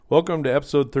Welcome to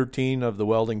episode 13 of the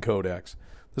Welding Codex.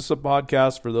 This is a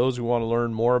podcast for those who want to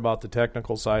learn more about the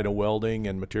technical side of welding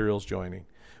and materials joining.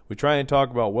 We try and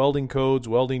talk about welding codes,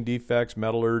 welding defects,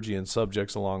 metallurgy, and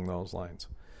subjects along those lines.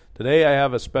 Today I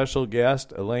have a special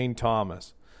guest, Elaine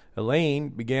Thomas. Elaine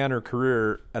began her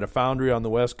career at a foundry on the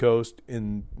West Coast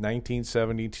in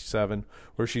 1977,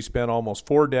 where she spent almost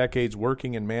 4 decades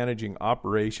working and managing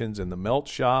operations in the melt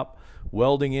shop,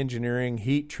 welding engineering,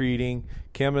 heat treating,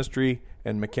 chemistry,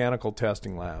 and mechanical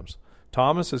testing labs.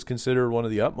 Thomas is considered one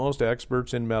of the utmost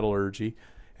experts in metallurgy,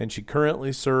 and she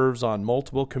currently serves on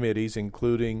multiple committees,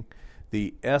 including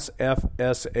the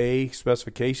SFSA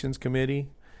Specifications Committee,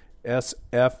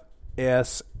 SFSA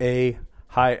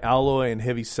High Alloy and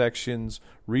Heavy Sections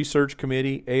Research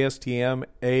Committee, ASTM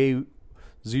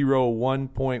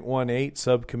A01.18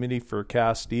 Subcommittee for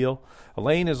Cast Steel.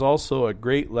 Elaine is also a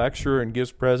great lecturer and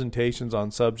gives presentations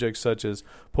on subjects such as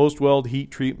post-weld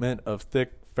heat treatment of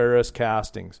thick ferrous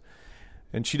castings.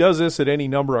 And she does this at any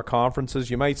number of conferences.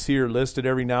 You might see her listed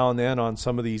every now and then on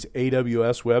some of these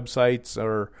AWS websites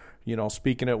or,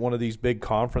 speaking at one of these big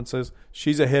conferences.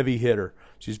 She's a heavy hitter.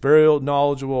 She's very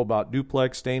knowledgeable about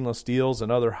duplex stainless steels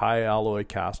and other high alloy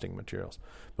casting materials.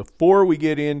 Before we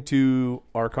get into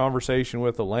our conversation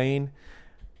with Elaine,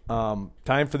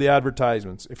 time for the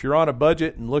advertisements. If you're on a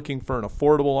budget and looking for an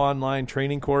affordable online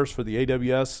training course for the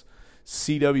AWS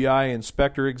CWI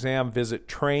inspector exam, visit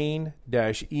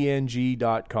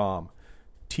train-eng.com.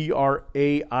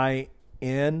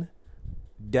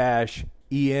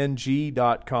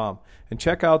 train-eng.com. And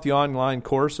check out the online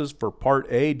courses for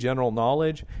Part A, General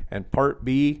Knowledge, and Part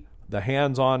B, the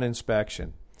Hands-On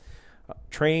Inspection.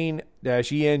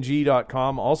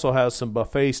 Train-eng.com also has some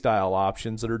buffet-style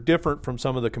options that are different from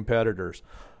some of the competitors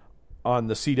on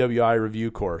the CWI review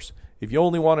course. If you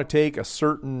only want to take a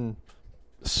certain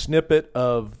snippet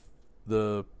of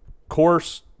the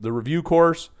course, the review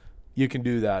course, you can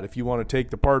do that. If you want to take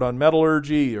the part on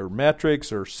metallurgy or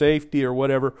metrics or safety or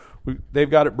whatever,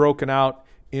 they've got it broken out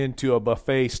into a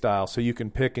buffet style so you can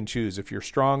pick and choose. If you're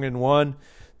strong in one,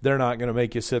 they're not going to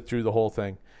make you sit through the whole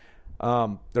thing.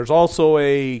 There's also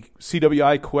a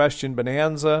CWI question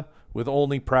bonanza with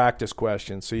only practice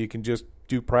questions, so you can just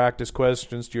do practice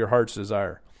questions to your heart's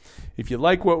desire. If you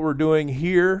like what we're doing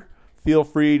here, feel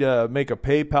free to make a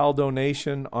PayPal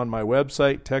donation on my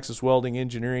website,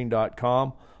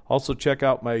 texasweldingengineering.com. Also check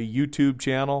out my YouTube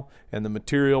channel and the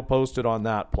material posted on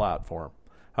that platform.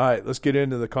 All right, let's get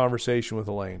into the conversation with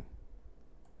Elaine.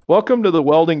 Welcome to the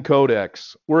Welding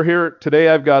Codex. We're here today.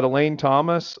 I've got Elaine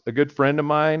Thomas, a good friend of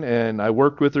mine, and I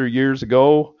worked with her years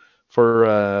ago for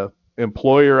an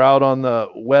employer out on the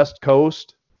West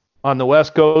Coast. On the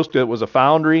West Coast, it was a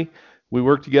foundry. We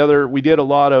worked together. We did a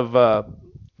lot of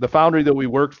the foundry that we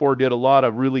worked for did a lot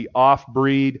of really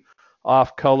off-breed,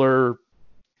 off-color,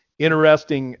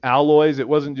 interesting alloys. It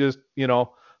wasn't just,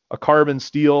 a carbon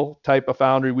steel type of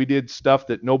foundry. We did stuff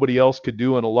that nobody else could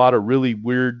do and a lot of really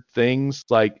weird things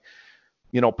like,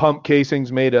 pump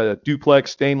casings made of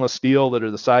duplex stainless steel that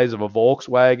are the size of a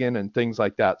Volkswagen and things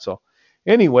like that. So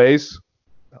anyways,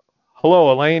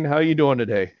 hello, Elaine. How are you doing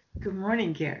today? Good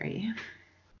morning, Gary.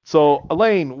 So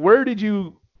Elaine,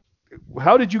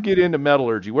 how did you get into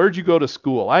metallurgy? Where did you go to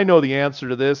school? I know the answer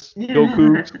to this. Go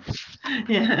Cougs.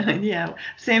 Yeah.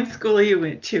 Same school you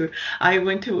went to. I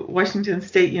went to Washington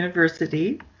State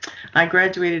University. I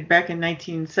graduated back in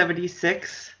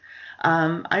 1976.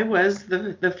 I was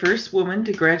the first woman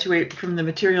to graduate from the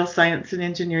Material Science and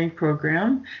Engineering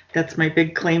program. That's my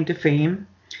big claim to fame,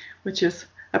 which is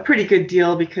a pretty good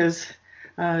deal because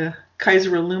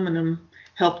Kaiser Aluminum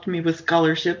helped me with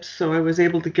scholarships, so I was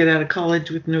able to get out of college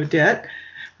with no debt,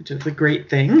 which was a great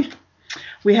thing.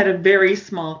 We had a very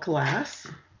small class.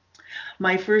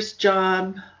 My first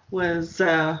job was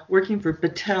working for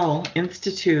Battelle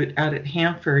Institute out at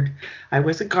Hanford. I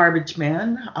was a garbage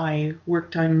man. I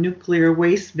worked on nuclear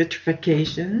waste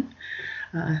vitrification,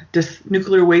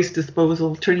 nuclear waste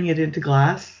disposal, turning it into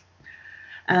glass.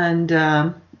 And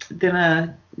then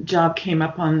a job came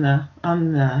up in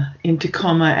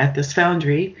Tacoma at this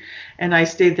foundry, and I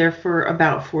stayed there for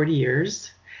about 40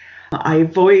 years.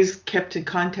 I've always kept in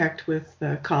contact with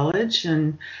the college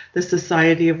and the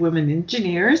Society of Women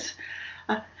Engineers,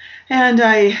 and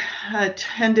I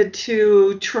tended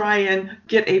to try and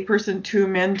get a person to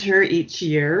mentor each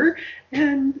year,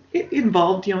 and it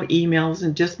involved emails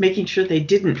and just making sure they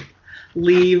didn't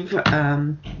leave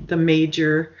the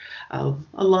major. A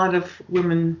lot of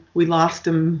women, we lost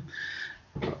them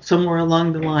somewhere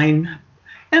along the line,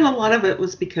 and a lot of it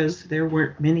was because there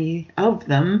weren't many of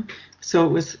them, so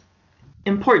it was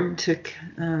important to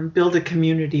build a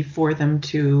community for them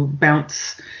to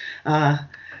bounce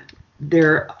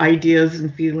their ideas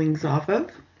and feelings off of,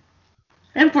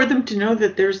 and for them to know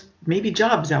that there's maybe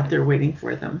jobs out there waiting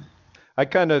for them. I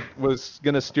kind of was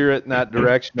going to steer it in that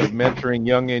direction of mentoring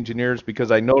young engineers,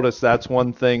 because I noticed that's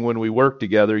one thing when we worked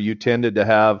together, you tended to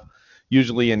have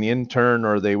usually an intern,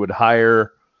 or they would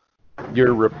hire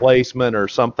your replacement or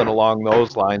something along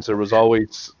those lines. There was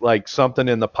always like something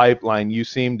in the pipeline. You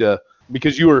seemed to,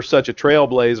 because you were such a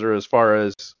trailblazer as far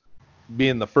as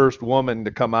being the first woman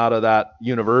to come out of that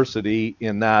university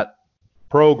in that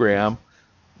program,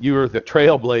 you were the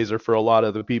trailblazer for a lot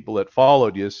of the people that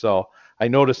followed you. So I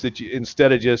noticed that you,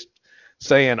 instead of just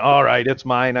saying, all right, it's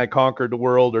mine, I conquered the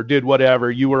world, or did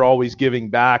whatever, you were always giving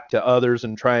back to others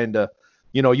and trying to,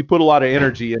 you put a lot of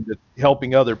energy into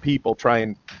helping other people try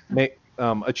and make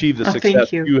achieve the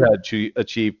success you had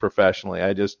achieved professionally.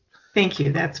 Thank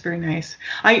you. That's very nice.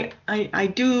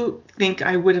 I do think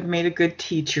I would have made a good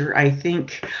teacher. I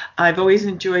think I've always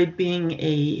enjoyed being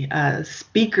a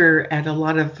speaker at a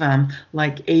lot of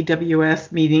like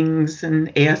AWS meetings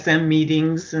and ASM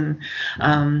meetings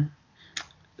and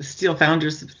Steel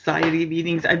Founders Society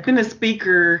meetings. I've been a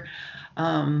speaker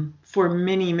for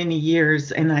many, many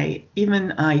years, and I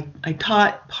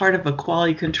taught part of a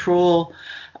quality control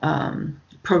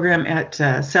program at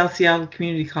South Seattle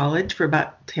Community College for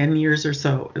about 10 years or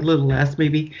so, a little less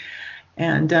maybe,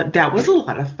 and that was a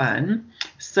lot of fun.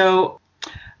 So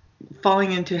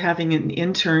falling into having an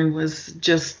intern was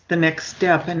just the next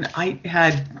step, and I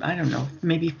had, I don't know,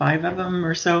 maybe 5 of them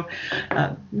or so,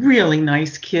 really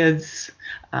nice kids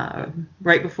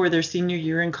right before their senior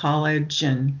year in college,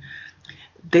 and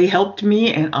they helped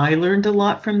me, and I learned a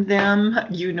lot from them.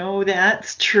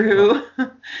 That's true.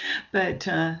 But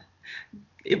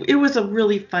it was a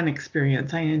really fun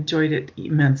experience. I enjoyed it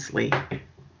immensely.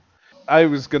 I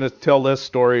was going to tell this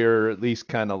story, or at least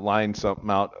kind of line something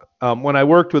out. When I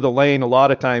worked with Elaine, a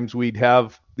lot of times we'd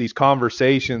have these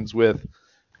conversations with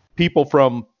people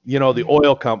from, the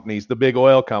oil companies, the big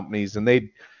oil companies, and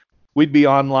we'd be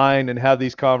online and have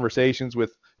these conversations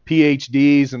with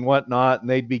PhDs and whatnot, and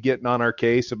they'd be getting on our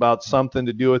case about something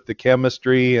to do with the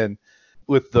chemistry and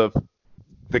with the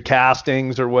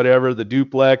castings or whatever, the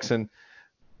duplex. And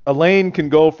Elaine can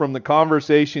go from the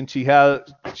conversation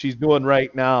she's doing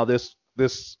right now, this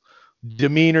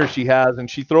demeanor she has, and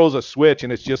she throws a switch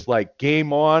and it's just like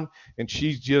game on, and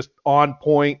she's just on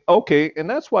point. Okay, and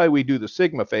that's why we do the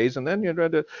sigma phase, and then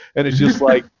and it's just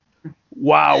like,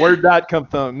 wow, where'd that come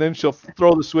from? And then she'll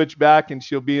throw the switch back and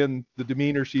she'll be in the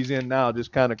demeanor she's in now,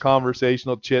 just kind of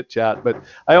conversational chit chat. But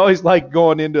I always like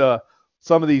going into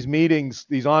some of these meetings,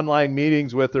 these online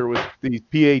meetings with her, with these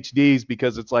PhDs,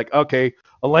 because it's like, okay,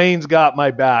 Elaine's got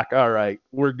my back. All right,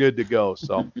 we're good to go.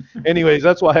 So anyways,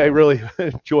 that's why I really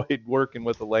enjoyed working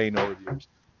with Elaine over the years.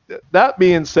 That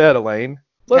being said, Elaine,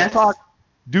 let's talk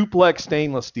duplex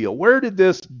stainless steel. Where did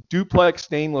this duplex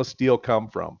stainless steel come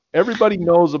from? Everybody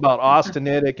knows about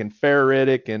austenitic and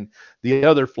ferritic and the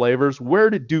other flavors. Where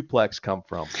did duplex come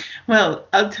from? Well,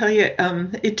 I'll tell you,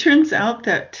 it turns out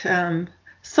that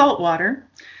salt water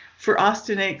for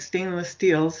austenitic stainless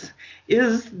steels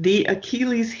is the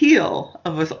Achilles heel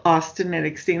of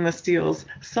austenitic stainless steels.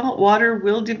 Salt water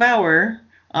will devour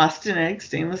austenitic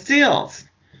stainless steels.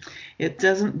 It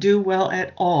doesn't do well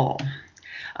at all.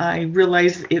 I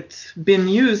realize it's been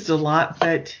used a lot,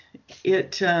 but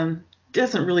it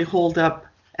doesn't really hold up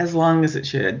as long as it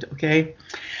should, okay?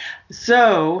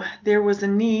 So there was a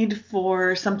need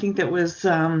for something that was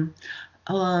a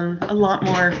lot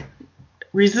more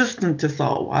resistant to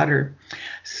salt water.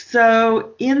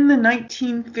 So in the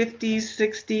 1950s,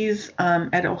 60s,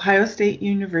 at Ohio State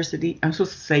University, I'm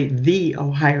supposed to say the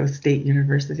Ohio State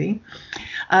University,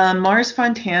 Mars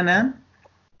Fontana,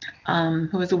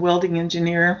 who was a welding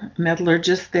engineer,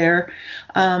 metallurgist there,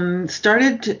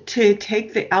 started to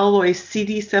take the alloy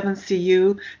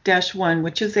CD7Cu-1,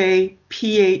 which is a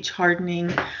pH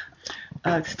hardening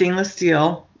stainless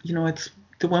steel. It's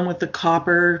the one with the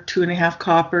copper, 2.5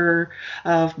 copper,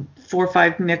 4 or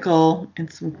 5 nickel,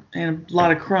 and a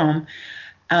lot of chrome.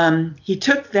 He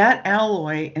took that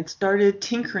alloy and started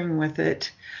tinkering with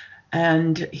it,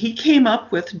 and he came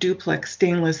up with duplex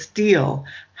stainless steel.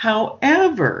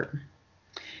 However,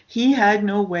 he had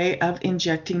no way of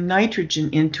injecting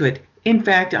nitrogen into it. In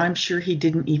fact, I'm sure he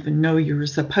didn't even know you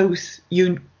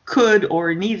could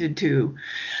or needed to.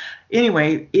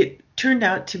 Anyway, it turned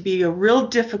out to be a real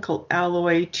difficult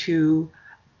alloy to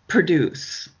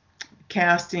produce.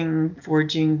 Casting,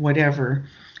 forging, whatever.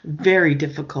 Very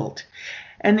difficult.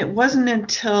 And it wasn't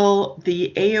until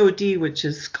the AOD, which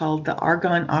is called the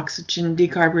Argon Oxygen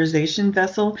Decarburization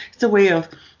Vessel, it's a way of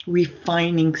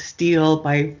refining steel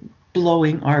by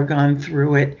blowing argon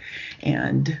through it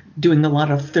and doing a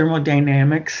lot of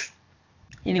thermodynamics.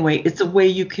 Anyway, it's a way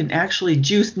you can actually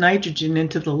juice nitrogen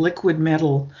into the liquid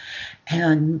metal.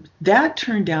 And that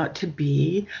turned out to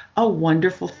be a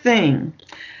wonderful thing.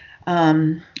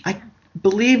 I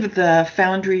believe the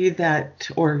foundry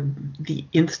or the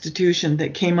institution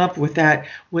that came up with that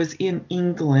was in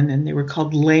England, and they were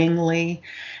called Langley,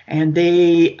 and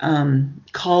they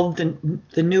called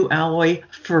the new alloy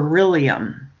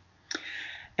beryllium.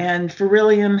 And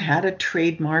beryllium had a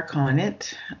trademark on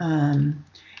it,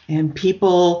 and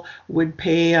people would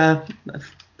pay a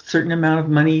certain amount of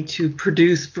money to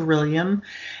produce beryllium,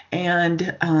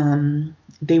 and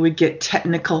they would get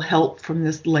technical help from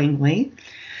this Langley.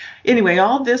 Anyway,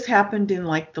 all this happened in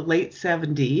like the late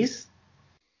 70s,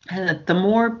 and the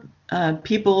more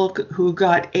people who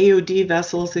got AOD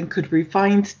vessels and could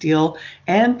refine steel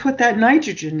and put that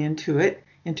nitrogen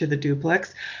into the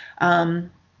duplex,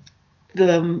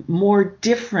 the more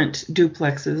different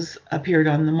duplexes appeared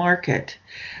on the market.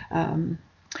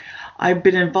 I've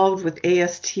been involved with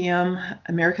ASTM,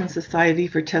 American Society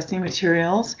for Testing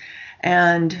Materials,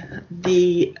 and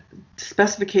the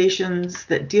specifications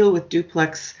that deal with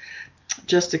duplex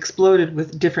just exploded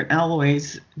with different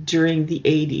alloys during the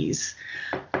 80s.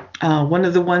 One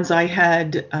of the ones I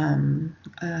had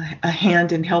a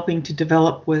hand in helping to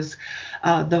develop was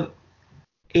the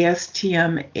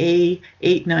ASTM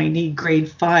A890 grade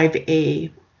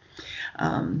 5A.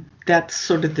 That's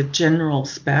sort of the general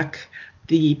spec.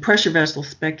 The pressure vessel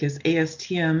spec is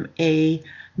ASTM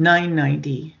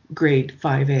A990 grade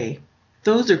 5A.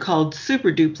 Those are called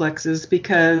super duplexes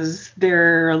because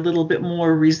they're a little bit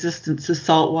more resistant to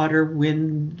salt water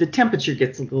when the temperature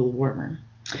gets a little warmer.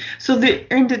 So there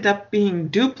ended up being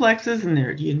duplexes, and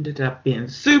there ended up being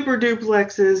super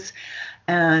duplexes.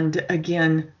 And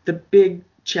again, the big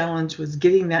challenge was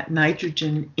getting that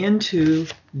nitrogen into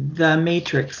the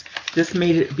matrix. This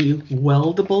made it be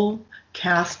weldable,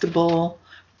 castable,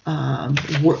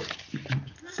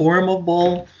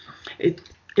 formable.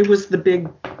 It was the big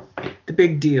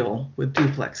deal with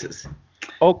duplexes.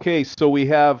 Okay, so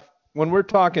when we're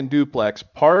talking duplex,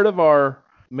 part of our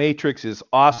matrix is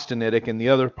austenitic and the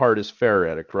other part is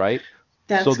ferritic, right?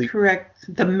 That's correct.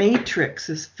 The matrix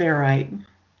is ferrite,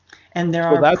 and there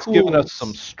are that's pools. giving us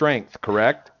some strength,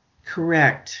 correct?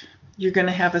 Correct. You're going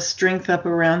to have a strength up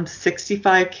around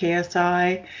 65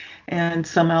 KSI, and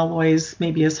some alloys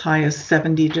maybe as high as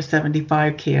 70 to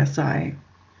 75 KSI.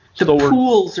 The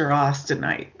pools are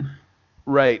austenite.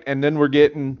 Right, and then we're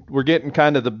getting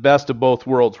kind of the best of both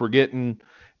worlds. We're getting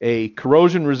a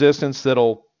corrosion resistance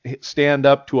that'll stand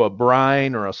up to a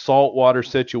brine or a saltwater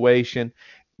situation,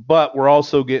 but we're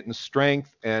also getting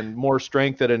strength and more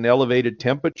strength at an elevated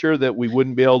temperature that we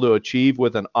wouldn't be able to achieve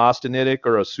with an austenitic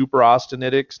or a super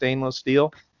austenitic stainless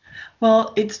steel.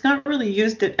 Well, it's not really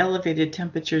used at elevated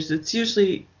temperatures. It's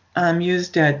usually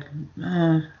used at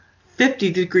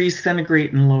 50 degrees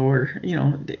centigrade and lower,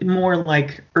 more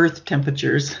like earth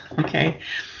temperatures, okay?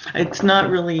 It's not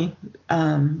really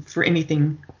for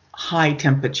anything high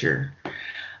temperature.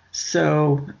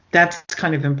 So that's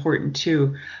kind of important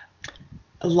too.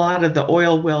 A lot of the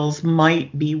oil wells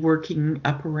might be working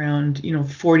up around,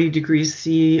 40 degrees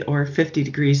C or 50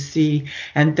 degrees C,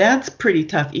 and that's pretty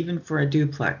tough even for a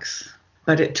duplex.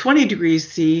 But at 20 degrees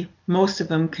C, most of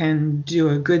them can do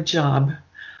a good job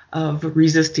of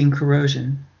resisting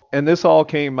corrosion. And this all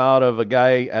came out of a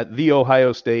guy at The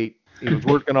Ohio State. He was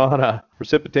working on a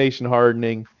precipitation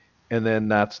hardening, and then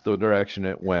that's the direction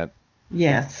it went.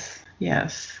 Yes.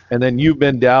 And then you've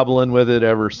been dabbling with it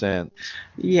ever since.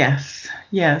 Yes.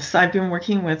 I've been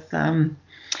working with,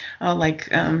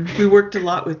 we worked a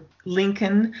lot with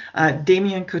Lincoln,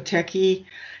 Damian Kotecki.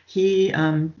 He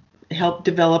helped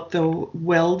develop the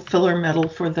weld filler metal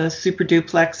for the super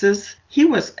duplexes. He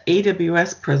was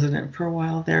AWS president for a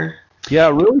while there. Yeah,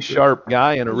 really sharp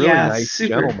guy and a really nice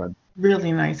gentleman.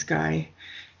 Really nice guy.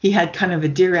 He had kind of a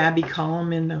Dear Abby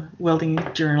column in the Welding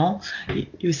Journal.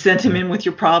 You sent him in with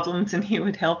your problems and he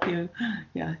would help you.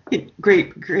 Yeah,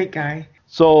 great guy.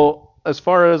 So as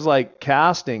far as like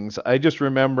castings, I just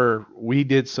remember we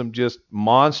did some just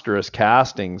monstrous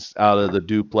castings out of the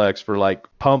duplex for like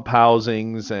pump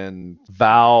housings and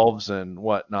valves and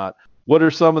whatnot. What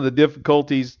are some of the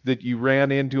difficulties that you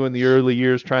ran into in the early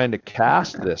years trying to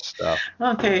cast this stuff?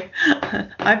 Okay,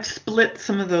 I've split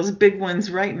some of those big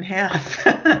ones right in half,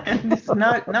 and it's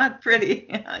not pretty.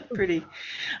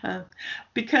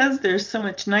 Because there's so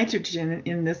much nitrogen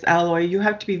in this alloy, you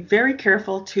have to be very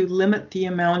careful to limit the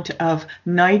amount of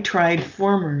nitride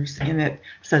formers in it,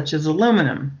 such as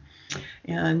aluminum.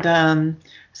 And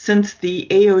since the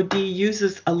AOD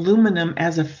uses aluminum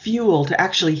as a fuel to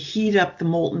actually heat up the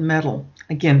molten metal,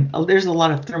 again, there's a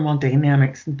lot of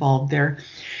thermodynamics involved there,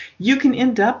 you can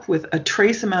end up with a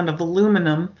trace amount of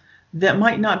aluminum that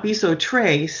might not be so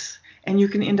trace, and you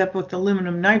can end up with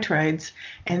aluminum nitrides,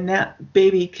 and that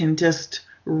baby can just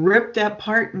rip that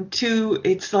part in two.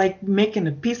 It's like making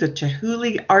a piece of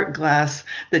Chihuly art glass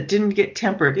that didn't get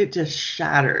tempered. It just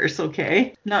shatters,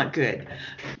 okay? Not good.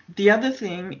 The other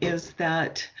thing is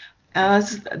that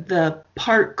as the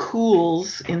part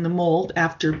cools in the mold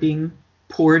after being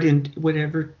poured in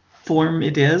whatever form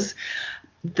it is,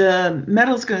 the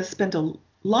metal's going to spend a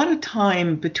lot of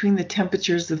time between the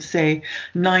temperatures of, say,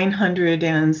 900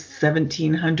 and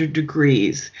 1700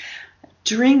 degrees.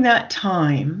 During that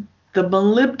time, the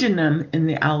molybdenum in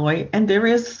the alloy, and there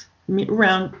is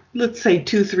around, let's say,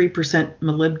 2-3%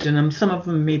 molybdenum, some of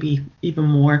them maybe even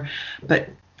more, but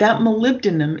that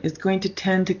molybdenum is going to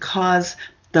tend to cause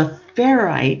the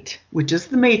ferrite, which is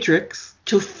the matrix,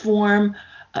 to form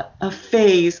a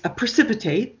phase, a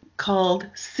precipitate called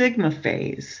sigma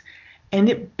phase. And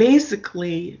it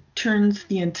basically turns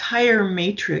the entire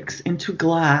matrix into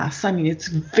glass. I mean, it's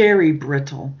very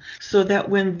brittle. So that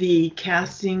when the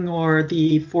casting or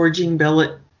the forging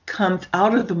billet comes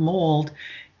out of the mold,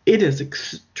 it is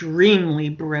extremely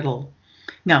brittle.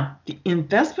 Now, the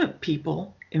investment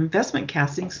people, investment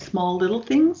castings, small little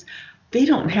things, they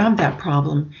don't have that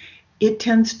problem. It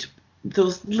tends to,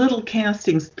 those little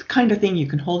castings, the kind of thing you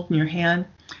can hold in your hand,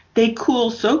 they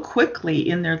cool so quickly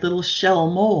in their little shell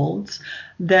molds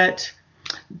that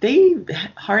they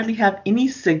hardly have any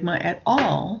sigma at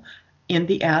all in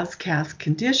the as cast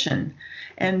condition.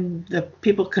 And the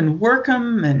people can work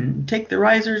them and take the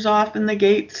risers off in the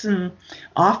gates and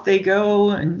off they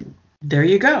go, and there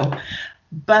you go.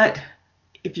 But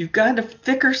if you've got a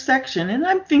thicker section, and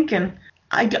I'm thinking,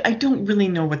 I don't really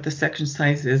know what the section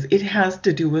size is. It has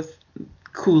to do with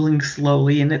cooling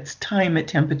slowly and its time at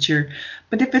temperature.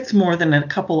 But if it's more than a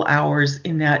couple hours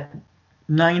in that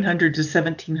 900 to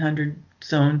 1700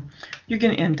 zone, you're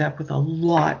going to end up with a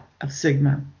lot of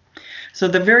sigma. So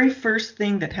the very first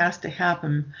thing that has to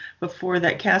happen before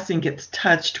that casting gets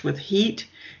touched with heat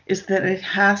is that it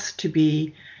has to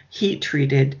be heat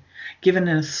treated, given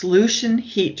a solution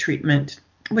heat treatment,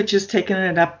 which is taking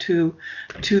it up to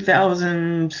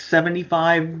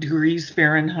 2075 degrees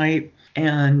Fahrenheit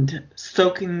and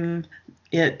soaking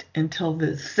it until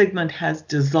the sigma has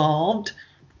dissolved,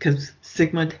 because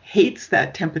sigma hates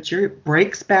that temperature. It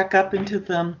breaks back up into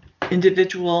the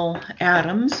individual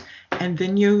atoms, and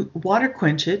then you water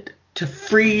quench it to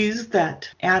freeze that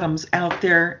atoms out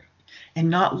there and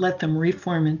not let them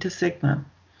reform into sigma.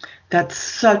 That's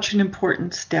such an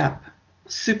important step,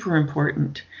 super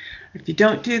important. If you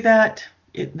don't do that,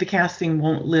 the casting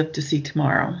won't live to see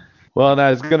tomorrow. Well, and I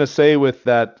was going to say with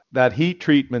that heat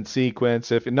treatment sequence,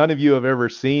 if none of you have ever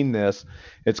seen this,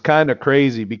 it's kind of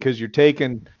crazy because you're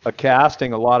taking a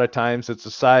casting a lot of times it's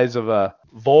the size of a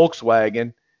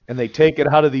Volkswagen, and they take it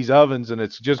out of these ovens, and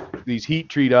it's just these heat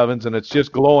treat ovens, and it's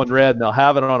just glowing red, and they'll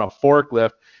have it on a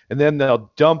forklift, and then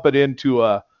they'll dump it into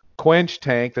a quench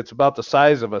tank that's about the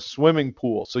size of a swimming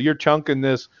pool. So you're chunking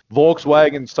this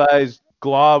Volkswagen-sized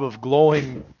glob of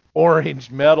glowing orange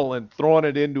metal and throwing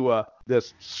it into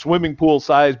this swimming pool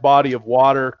sized body of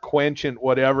water, quenching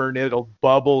whatever, and it'll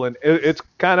bubble. And it's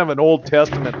kind of an Old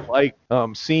Testament like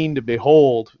scene to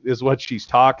behold is what she's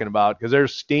talking about, because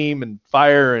there's steam and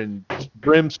fire and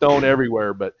brimstone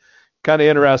everywhere, but kind of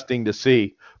interesting to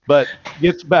see. But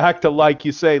gets back to, like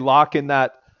you say, locking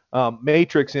that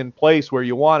matrix in place where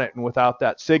you want it and without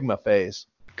that sigma phase.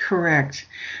 Correct.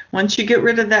 Once you get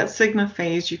rid of that sigma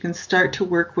phase, you can start to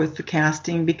work with the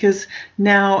casting, because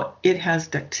now it has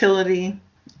ductility,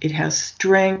 it has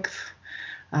strength.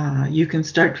 You can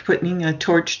start putting a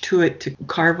torch to it to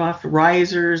carve off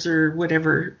risers or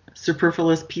whatever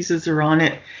superfluous pieces are on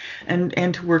it,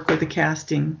 and to work with the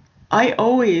casting. I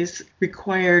always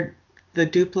required the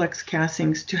duplex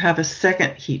castings to have a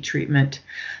second heat treatment.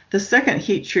 The second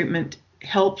heat treatment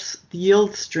helps the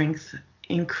yield strength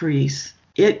increase.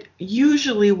 It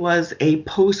usually was a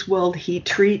post-weld heat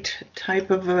treat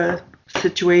type of a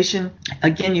situation.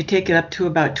 Again, you take it up to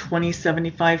about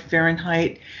 2075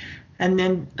 Fahrenheit, and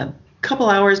then a couple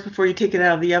hours before you take it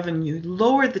out of the oven, you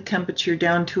lower the temperature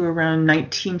down to around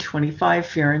 1925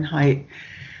 Fahrenheit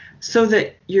so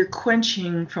that you're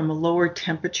quenching from a lower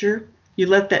temperature. You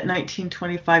let that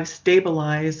 1925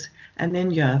 stabilize, and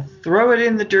then you throw it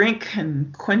in the drink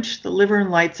and quench the liver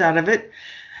and lights out of it.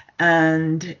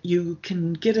 and you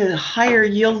can get a higher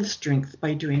yield strength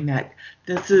by doing that.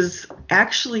 This is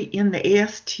actually in the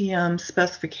ASTM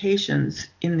specifications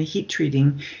in the heat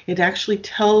treating. It actually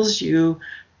tells you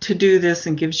to do this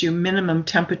and gives you minimum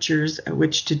temperatures at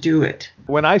which to do it.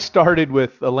 When I started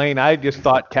with Elaine, I just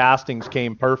thought castings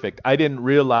came perfect. I didn't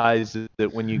realize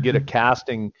that when you get a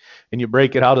casting and you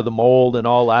break it out of the mold and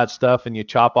all that stuff and you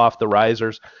chop off the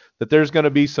risers, that there's going to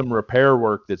be some repair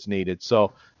work that's needed.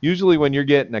 So usually when you're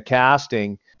getting a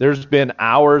casting, there's been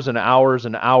hours and hours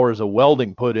and hours of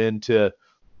welding put into,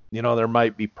 there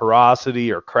might be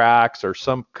porosity or cracks or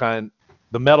some kind.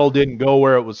 The metal didn't go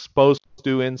where it was supposed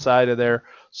to inside of there.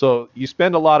 So you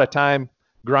spend a lot of time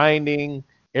grinding,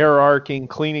 air arcing,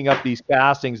 cleaning up these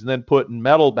castings, and then putting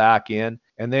metal back in.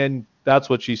 And then that's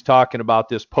what she's talking about,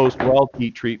 this post-weld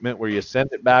heat treatment, where you send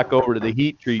it back over to the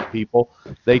heat treat people.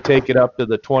 They take it up to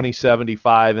the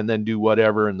 2075 and then do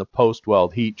whatever in the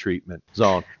post-weld heat treatment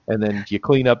zone. And then you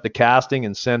clean up the casting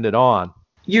and send it on.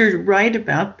 You're right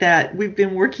about that. We've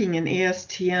been working in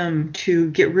ASTM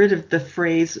to get rid of the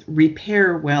phrase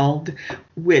repair weld,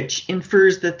 which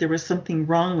infers that there was something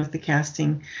wrong with the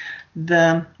casting.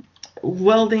 The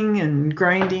welding and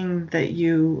grinding that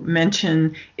you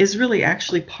mention is really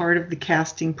actually part of the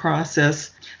casting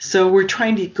process. So we're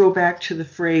trying to go back to the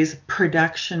phrase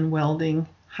production welding.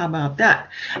 How about that?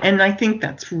 And I think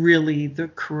that's really the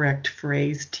correct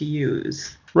phrase to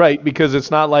use. Right, because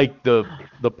it's not like the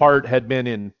part had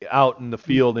been out in the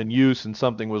field in use and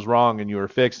something was wrong and you were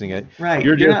fixing it. Right.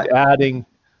 You're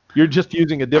just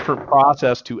using a different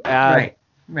process to add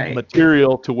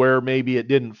material to where maybe it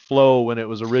didn't flow when it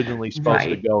was originally supposed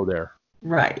to go there.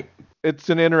 Right. It's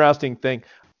an interesting thing.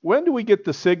 When do we get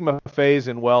the sigma phase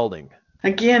in welding?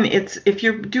 Again, it's if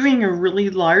you're doing a really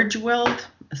large weld,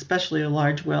 especially a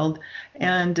large weld,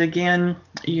 and again,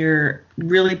 you're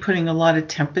really putting a lot of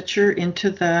temperature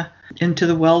into the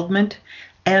weldment,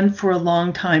 and for a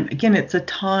long time. Again, it's a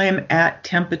time at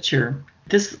temperature.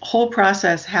 This whole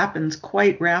process happens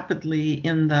quite rapidly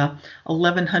in the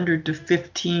 1100 to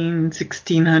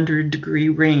 1600 degree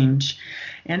range.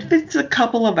 And if it's a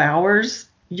couple of hours,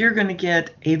 you're going to get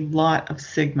a lot of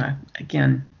sigma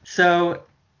again. So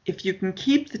if you can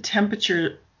keep the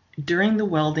temperature during the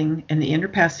welding and the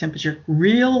interpass temperature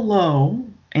real low,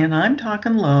 and I'm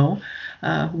talking low,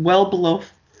 well below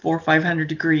 400 or 500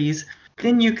 degrees,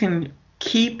 then you can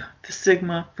keep the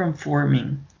sigma from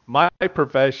forming. My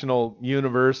professional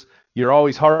universe, you're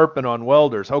always harping on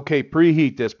welders. Okay,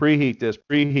 preheat this, preheat this,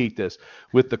 preheat this.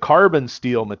 With the carbon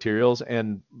steel materials,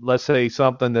 and let's say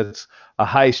something that's a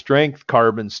high strength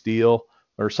carbon steel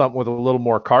or something with a little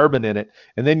more carbon in it,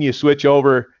 and then you switch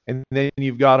over and then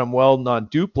you've got them welding on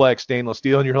duplex stainless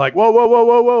steel, and you're like,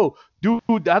 whoa,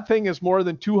 dude, that thing is more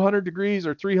than 200 degrees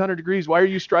or 300 degrees. Why are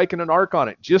you striking an arc on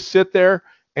it? Just sit there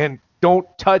and don't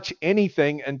touch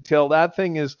anything until that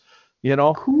thing is,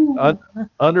 cool.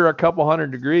 Under a couple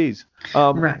hundred degrees.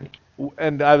 Right.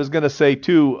 And I was going to say,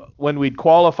 too, when we'd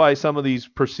qualify some of these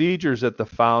procedures at the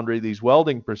foundry, these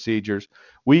welding procedures,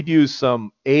 we'd use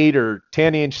some 8 or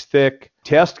 10-inch thick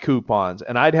test coupons.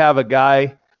 And I'd have a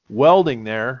guy welding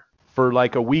there for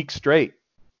like a week straight.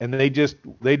 And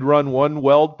they'd run one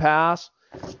weld pass,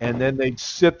 and then they'd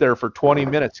sit there for 20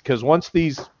 minutes. Because once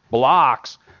these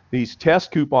blocks, these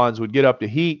test coupons would get up to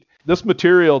heat, this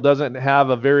material doesn't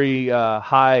have a very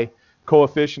high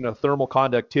coefficient of thermal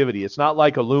conductivity. It's not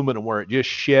like aluminum where it just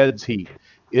sheds heat.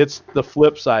 It's the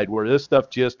flip side where this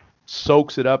stuff just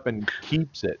soaks it up and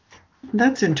keeps it.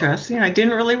 That's interesting. I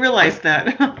didn't really realize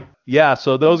that. Yeah,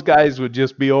 so those guys would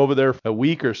just be over there for a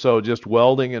week or so just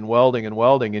welding and welding and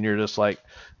welding, and you're just like,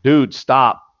 dude,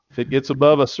 stop. If it gets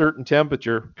above a certain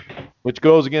temperature, which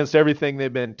goes against everything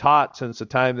they've been taught since the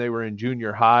time they were in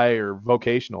junior high or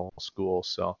vocational school.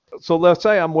 So let's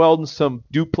say I'm welding some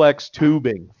duplex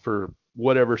tubing for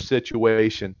whatever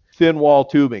situation, thin wall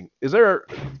tubing.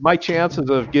 My chances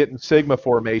of getting sigma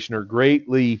formation are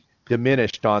greatly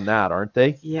diminished on that, aren't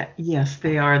they? Yeah, yes,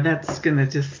 they are. That's going to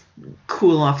just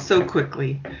cool off so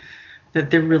quickly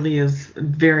that there really is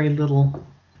very little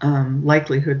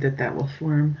likelihood that will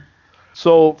form.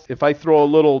 So if I throw a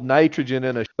little nitrogen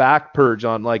in a back purge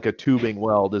on like a tubing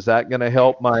weld, is that going to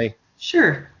help my...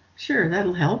 Sure,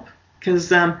 that'll help. Because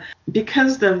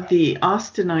of the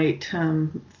austenite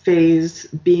phase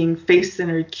being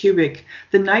face-centered cubic,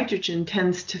 the nitrogen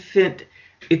tends to fit,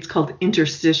 it's called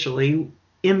interstitially,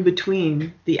 in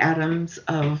between the atoms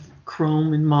of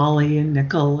chrome and moly and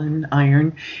nickel and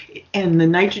iron. And the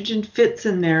nitrogen fits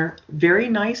in there very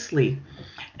nicely.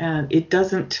 It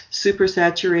doesn't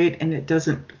supersaturate and it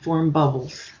doesn't form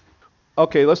bubbles.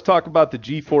 Okay, let's talk about the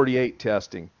G48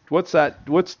 testing. What's the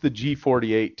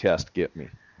G48 test get me?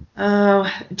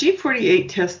 G48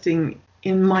 testing,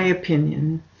 in my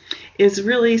opinion, is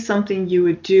really something you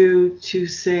would do to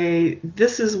say,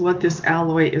 this is what this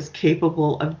alloy is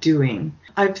capable of doing.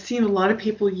 I've seen a lot of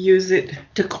people use it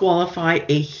to qualify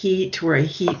a heat or a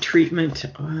heat treatment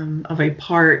of a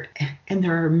part, and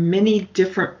there are many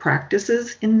different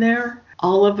practices in there.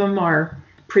 All of them are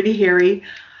pretty hairy.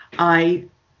 I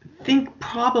think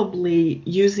probably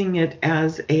using it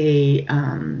as a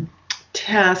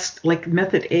test, like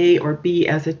method A or B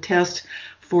as a test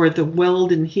for the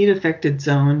weld and heat affected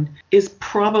zone, is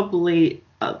probably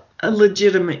a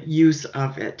legitimate use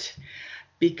of it,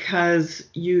 because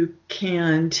you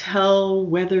can tell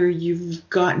whether you've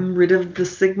gotten rid of the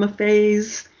sigma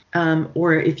phase,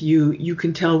 or if you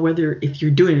can tell whether, if you're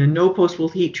doing a no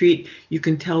post-weld heat treat, you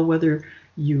can tell whether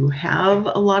you have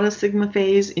a lot of sigma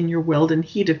phase in your weld and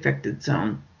heat affected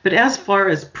zone. But as far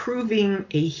as proving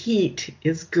a heat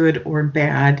is good or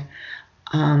bad,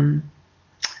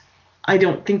 I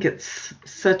don't think it's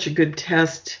such a good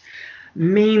test,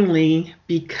 mainly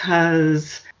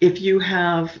because if you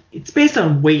have, it's based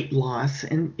on weight loss,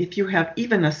 and if you have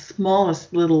even a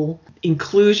smallest little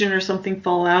inclusion or something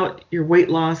fall out, your weight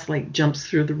loss like jumps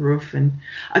through the roof. And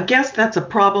I guess that's a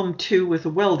problem too with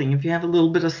welding. If you have a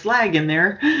little bit of slag in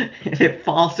there and it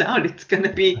falls out, it's going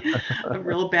to be a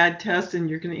real bad test, and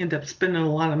you're going to end up spending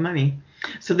a lot of money.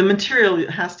 So the material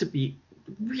has to be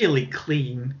really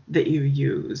clean that you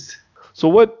use. So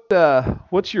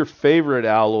what's your favorite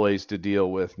alloys to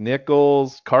deal with?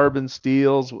 Nickels, carbon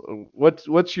steels? What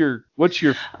did you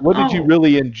Oh,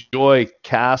 really enjoy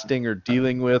casting or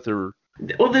dealing with? Or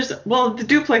the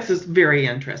duplex is very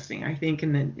interesting, I think,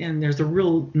 and there's a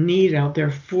real need out there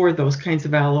for those kinds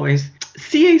of alloys.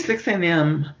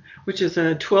 Ca6NM, which is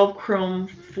a 12 chrome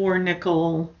 4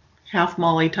 nickel half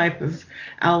moly type of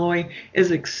alloy,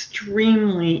 is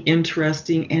extremely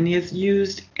interesting and is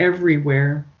used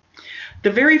everywhere. The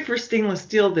very first stainless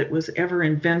steel that was ever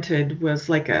invented was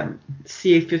like a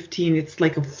Ca15. It's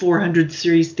like a 400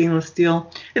 series stainless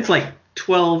steel. It's like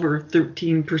 12 or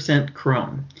 13%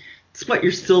 chrome. It's what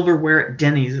your silverware at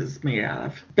Denny's is made out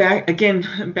of. Back in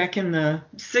the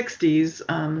 60s,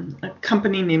 a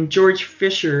company named George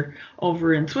Fisher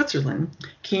over in Switzerland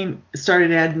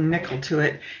started adding nickel to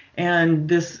it, and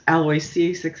this alloy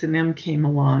Ca6NM came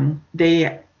along.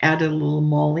 They added a little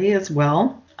moly as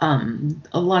well.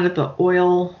 A lot of the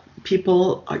oil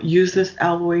people use this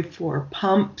alloy for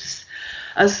pumps,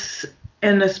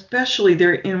 and especially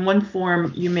there in one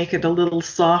form you make it a little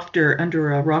softer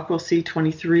under a Rockwell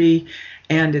C23,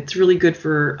 and it's really good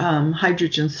for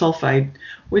hydrogen sulfide,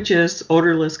 which is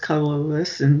odorless,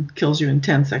 colorless, and kills you in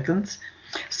 10 seconds.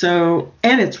 So,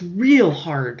 and it's real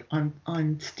hard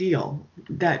on steel.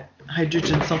 That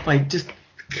hydrogen sulfide just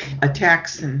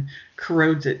attacks and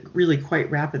corrodes it really quite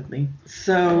rapidly.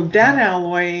 So that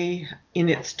alloy, in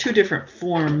its two different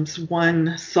forms,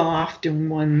 one soft and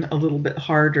one a little bit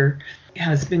harder,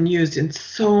 has been used in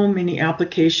so many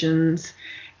applications,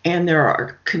 and there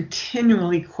are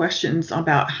continually questions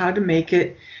about how to make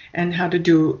it and how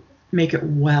to make it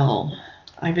well.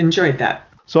 I've enjoyed that.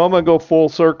 so I'm gonna go full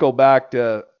circle back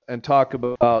to and talk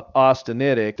about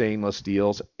austenitic stainless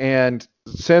steels and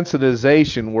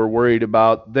sensitization we're worried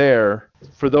about there.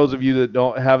 For those of you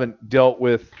that haven't dealt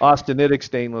with austenitic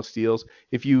stainless steels,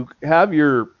 if you have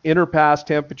your inner pass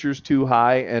temperatures too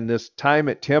high and this time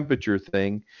at temperature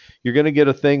thing, you're going to get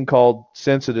a thing called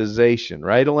sensitization,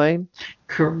 right, Elaine?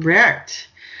 Correct.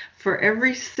 For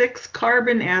every 6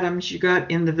 carbon atoms you got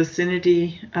in the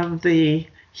vicinity of the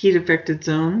heat affected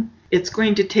zone, it's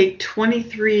going to take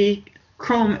 23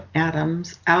 chrome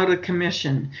atoms out of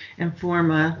commission and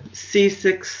form a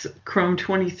C6 chrome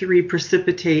 23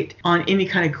 precipitate on any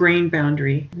kind of grain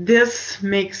boundary. This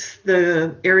makes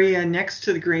the area next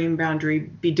to the grain boundary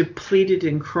be depleted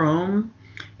in chrome,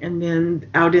 and then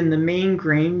out in the main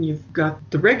grain you've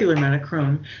got the regular amount of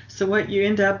chrome. So what you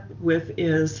end up with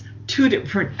is 2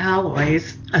 different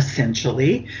alloys,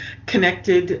 essentially,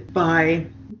 connected by,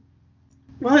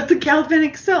 well, it's a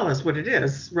galvanic cell is what it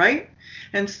is, right?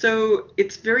 And so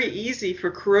it's very easy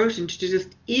for corrosion to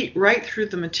just eat right through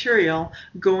the material,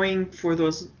 going for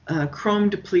those chrome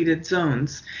depleted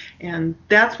zones. And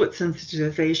that's what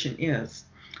sensitization is.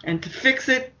 And to fix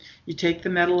it, you take the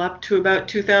metal up to about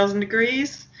 2000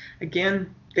 degrees.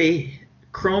 Again,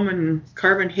 chrome and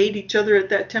carbon hate each other at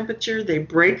that temperature. They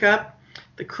break up.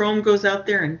 The chrome goes out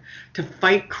there and to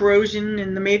fight corrosion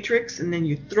in the matrix, and then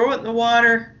you throw it in the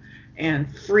water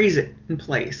and freeze it in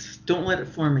place. Don't let it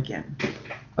form again.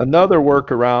 Another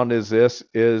workaround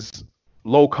is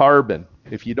low carbon.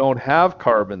 If you don't have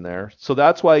carbon there, so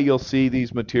that's why you'll see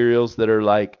these materials that are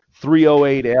like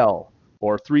 308L.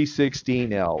 or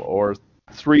 316L or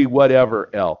 3 whatever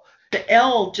L. The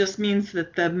L just means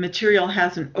that the material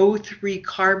has an O3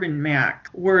 carbon mac,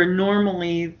 where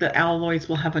normally the alloys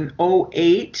will have an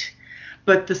O8,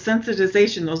 but the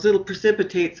sensitization, those little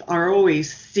precipitates, are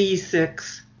always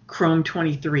C6 chrome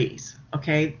 23s,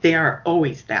 okay? They are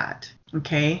always that,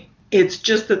 okay? It's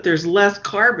just that there's less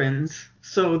carbons,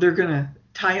 so they're going to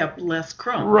tie up less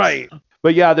chromes. Right.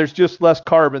 But yeah, there's just less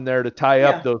carbon there to tie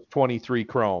up those 23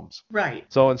 chromes. Right.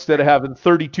 So instead of having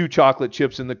 32 chocolate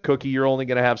chips in the cookie, you're only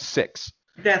going to have 6.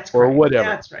 That's or right.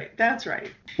 whatever. That's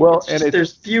right. Well,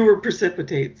 there's fewer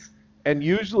precipitates. And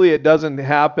usually it doesn't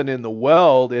happen in the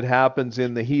weld; it happens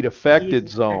in the heat affected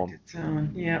zone.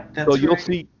 Yeah, that's right.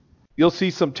 So you'll see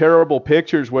some terrible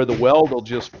pictures where the weld will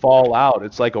just fall out.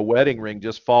 It's like a wedding ring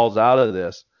just falls out of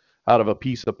a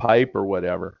piece of pipe or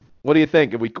whatever. What do you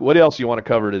think? What else do you want to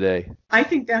cover today? I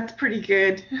think that's pretty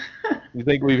good. You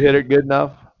think we've hit it good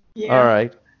enough? Yeah. All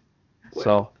right.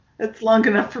 So it's long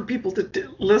enough for people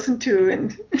to listen to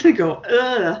and go,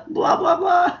 blah, blah,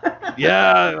 blah.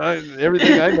 Yeah,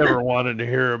 everything I never wanted to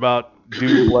hear about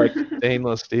duplex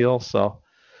stainless steel. So,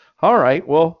 all right.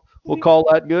 Well, we'll call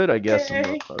that good, I guess.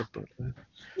 Okay.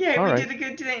 Yeah, all we right. did a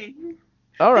good thing.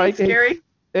 All right. Thanks, Garry.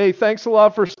 Hey, thanks a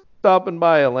lot for stopping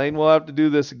by, Elaine. We'll have to do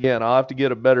this again. I'll have to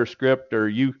get a better script, or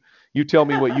you tell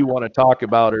me what you want to talk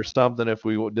about or something if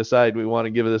we decide we want to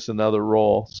give this another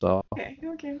roll. So. Okay.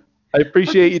 I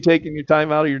appreciate you taking your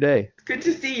time out of your day. It's good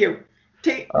to see you.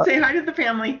 Say hi to the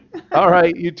family. All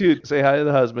right, you too. Say hi to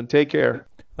the husband. Take care.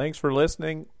 Thanks for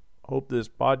listening. Hope this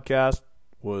podcast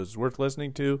was worth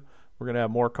listening to. We're going to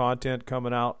have more content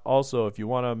coming out. Also, if you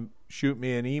want to shoot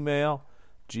me an email,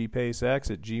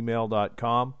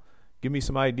 gpacex@gmail.com. Give me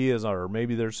some ideas, or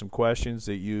maybe there's some questions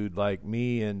that you'd like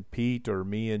me and Pete or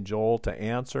me and Joel to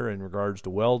answer in regards to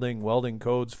welding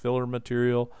codes, filler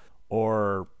material,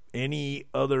 or any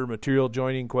other material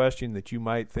joining question that you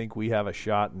might think we have a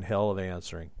shot in hell of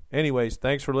answering. Anyways,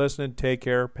 thanks for listening. Take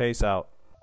care. Peace out.